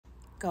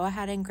go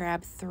ahead and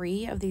grab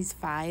 3 of these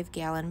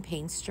 5-gallon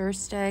paint stir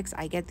sticks.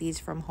 I get these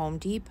from Home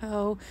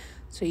Depot.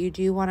 So you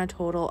do want a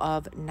total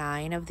of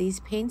 9 of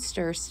these paint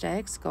stir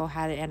sticks. Go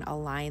ahead and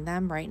align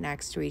them right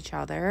next to each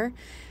other.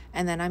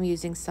 And then I'm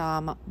using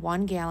some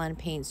 1-gallon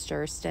paint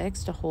stir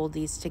sticks to hold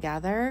these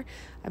together.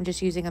 I'm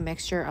just using a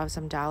mixture of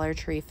some Dollar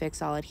Tree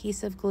Fix-All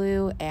adhesive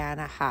glue and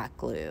a hot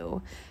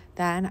glue.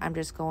 Then I'm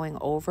just going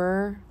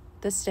over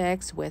the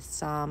sticks with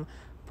some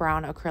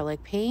brown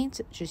acrylic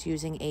paint, just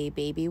using a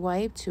baby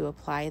wipe to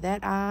apply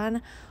that on.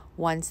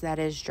 Once that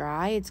is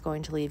dry, it's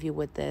going to leave you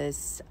with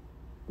this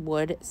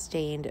wood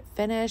stained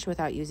finish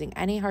without using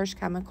any harsh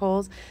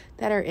chemicals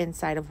that are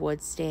inside of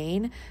wood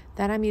stain.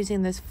 Then I'm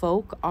using this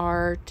folk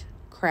art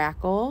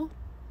crackle.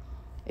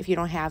 If you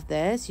don't have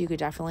this, you could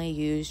definitely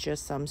use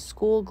just some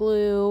school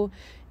glue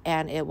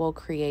and it will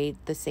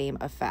create the same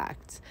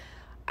effect.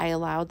 I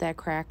allowed that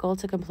crackle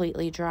to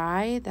completely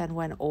dry, then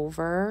went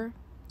over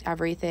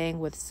everything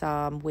with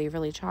some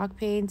Waverly chalk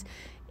paint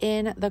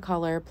in the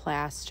color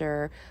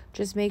plaster.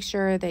 Just make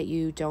sure that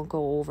you don't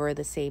go over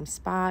the same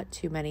spot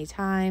too many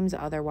times,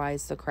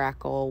 otherwise the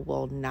crackle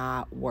will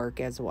not work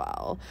as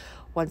well.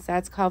 Once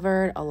that's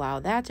covered, allow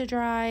that to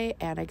dry,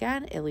 and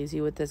again, it leaves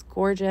you with this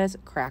gorgeous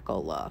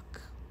crackle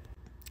look.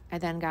 I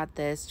then got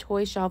this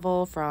toy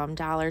shovel from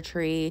Dollar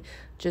Tree,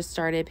 just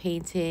started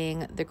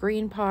painting the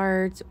green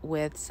part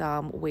with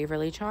some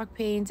Waverly chalk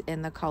paint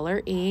in the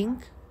color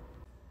ink.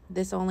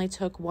 This only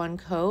took 1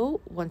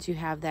 coat. Once you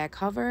have that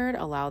covered,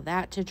 allow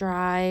that to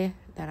dry.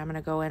 Then I'm going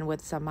to go in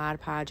with some Mod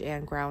Podge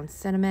and ground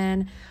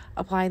cinnamon,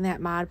 applying that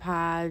Mod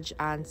Podge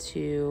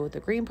onto the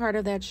green part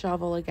of that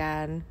shovel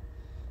again.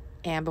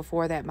 And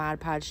before that Mod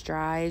Podge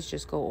dries,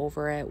 just go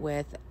over it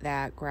with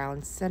that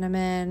ground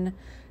cinnamon.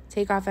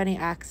 Take off any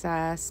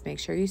excess. Make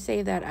sure you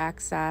save that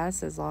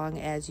excess as long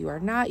as you are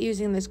not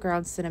using this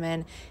ground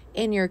cinnamon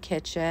in your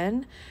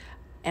kitchen.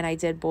 And I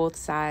did both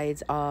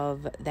sides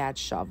of that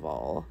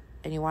shovel.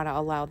 And you want to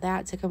allow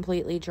that to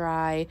completely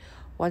dry.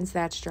 Once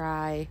that's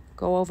dry,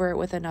 go over it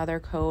with another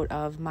coat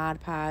of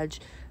Mod Podge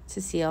to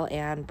seal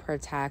and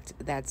protect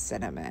that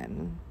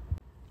cinnamon.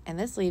 And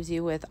this leaves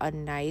you with a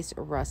nice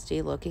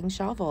rusty looking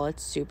shovel.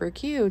 It's super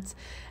cute.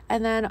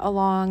 And then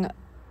along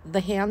the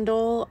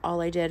handle,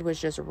 all I did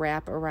was just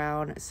wrap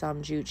around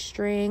some jute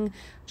string,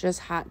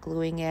 just hot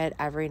gluing it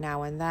every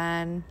now and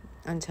then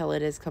until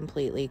it is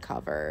completely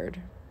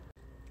covered.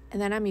 And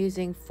then I'm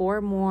using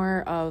 4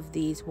 more of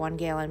these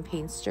 1-gallon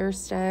paint stir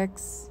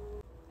sticks.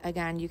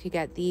 Again, you could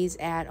get these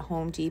at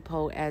Home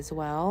Depot as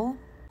well.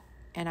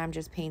 And I'm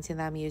just painting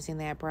them using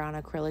that brown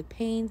acrylic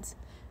paint,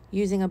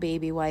 using a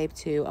baby wipe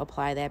to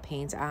apply that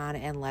paint on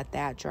and let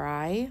that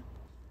dry.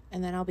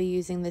 And then I'll be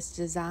using this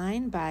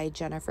design by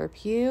Jennifer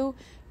Pugh.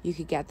 You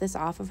could get this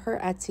off of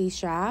her Etsy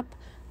shop.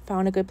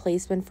 Found a good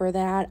placement for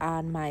that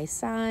on my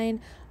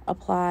sign.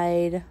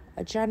 Applied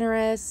a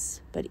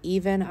generous but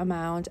even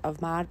amount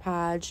of Mod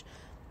Podge,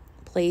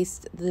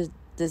 placed the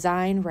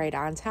design right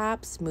on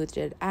top, smoothed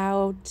it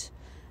out,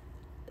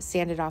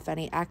 sanded off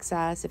any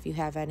excess if you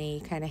have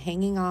any kind of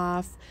hanging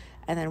off,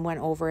 and then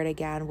went over it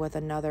again with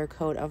another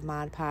coat of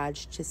Mod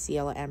Podge to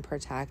seal and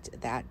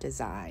protect that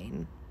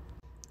design.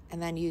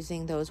 And then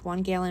using those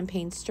 1-gallon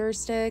paint stir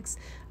sticks,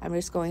 I'm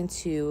just going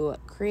to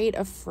create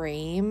a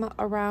frame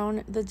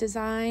around the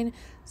design.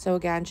 So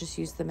again, just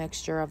use the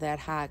mixture of that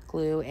hot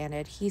glue and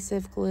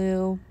adhesive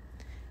glue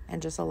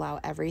and just allow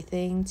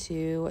everything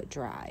to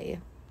dry.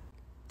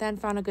 Then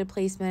found a good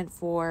placement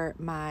for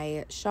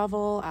my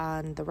shovel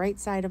on the right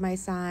side of my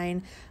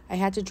sign. I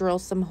had to drill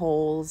some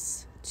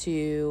holes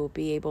to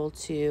be able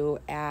to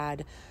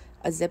add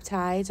a zip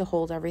tie to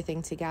hold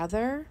everything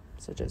together.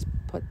 So just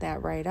put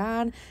that right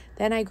on.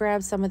 Then I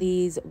grabbed some of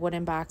these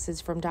wooden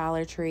boxes from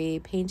Dollar Tree,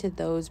 painted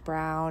those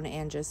brown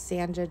and just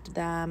sanded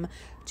them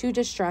to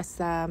distress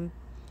them.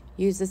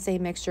 Use the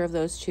same mixture of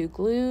those 2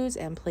 glues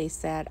and place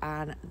that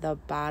on the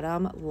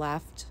bottom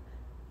left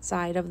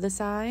side of the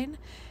sign.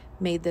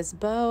 Made this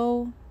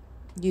bow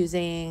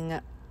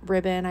using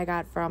ribbon I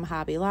got from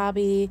Hobby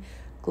Lobby,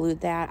 glued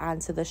that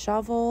onto the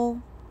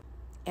shovel,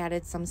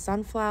 added some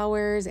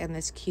sunflowers and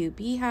this cute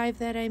beehive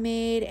that I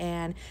made,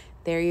 and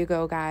there you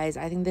go, guys.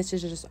 I think this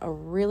is just a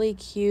really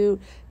cute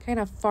kind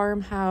of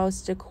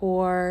farmhouse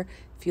decor.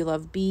 If you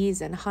love bees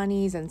and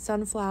honeys and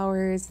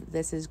sunflowers,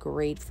 this is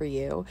great for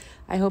you.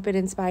 I hope it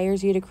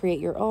inspires you to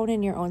create your own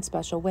in your own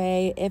special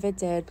way. If it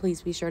did,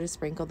 please be sure to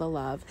sprinkle the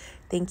love.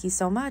 Thank you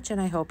so much, and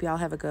I hope y'all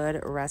have a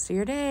good rest of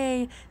your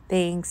day.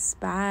 Thanks.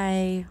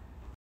 Bye.